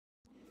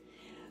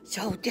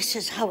So this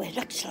is how it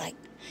looks like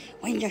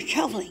when you're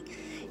traveling.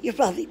 You're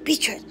probably,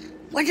 Beatrice,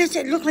 why does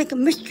it look like a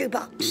mystery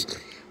box?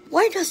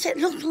 Why does it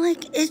look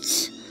like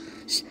it's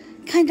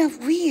kind of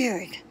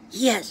weird?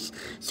 Yes,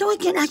 so I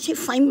can actually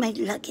find my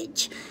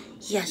luggage.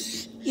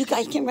 Yes, you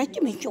guys can write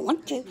to me if you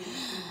want to.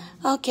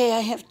 Okay, I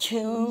have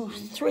 2,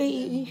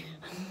 3,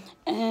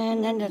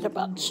 and another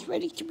box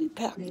ready to be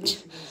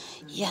packed.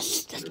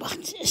 Yes, the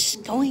box is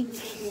going.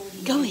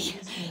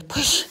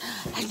 Push,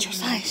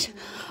 exercise.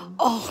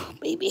 Oh,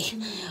 baby.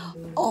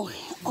 Oh,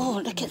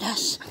 look at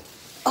us.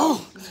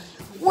 Oh,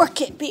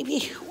 work it,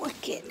 baby,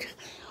 work it.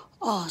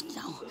 Oh,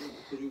 no.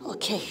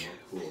 Okay,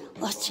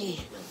 let's see.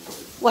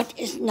 What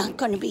is not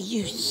going to be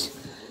used?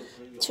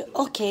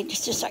 Okay,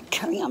 this is our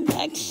carry-on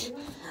bags.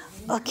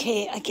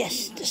 Okay, I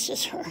guess this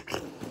is her.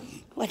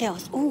 What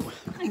else? Oh,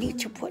 I need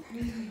to put,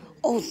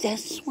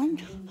 this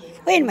one.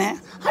 Wait a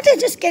minute, how did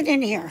this get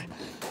in here?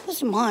 This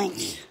is mine.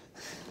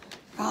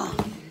 How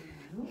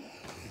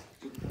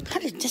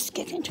did this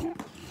get in here?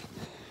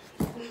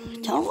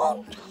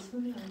 Don't.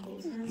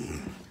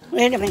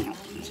 Wait a minute.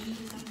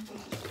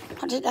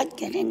 How did that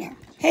get in there?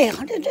 Hey,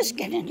 how did this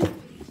get in there?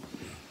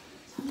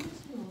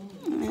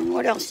 And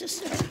what else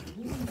is there?